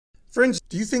Friends,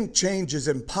 do you think change is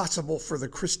impossible for the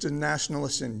Christian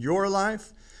nationalists in your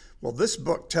life? Well, this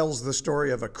book tells the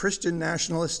story of a Christian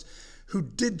nationalist who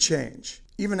did change,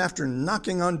 even after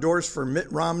knocking on doors for Mitt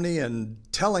Romney and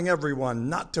telling everyone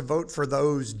not to vote for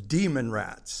those demon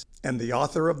rats. And the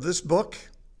author of this book?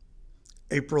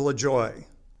 April Ajoy.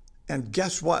 And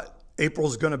guess what?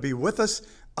 April's going to be with us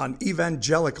on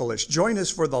Evangelicalish. Join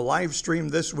us for the live stream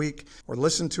this week, or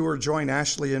listen to her join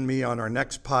Ashley and me on our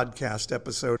next podcast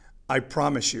episode. I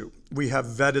promise you, we have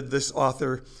vetted this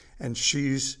author, and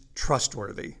she's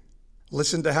trustworthy.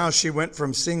 Listen to how she went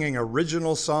from singing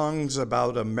original songs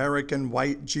about American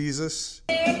white Jesus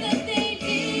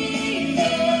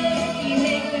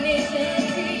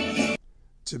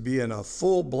to being a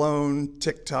full-blown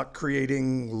TikTok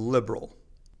creating liberal.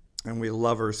 And we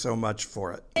love her so much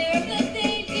for it.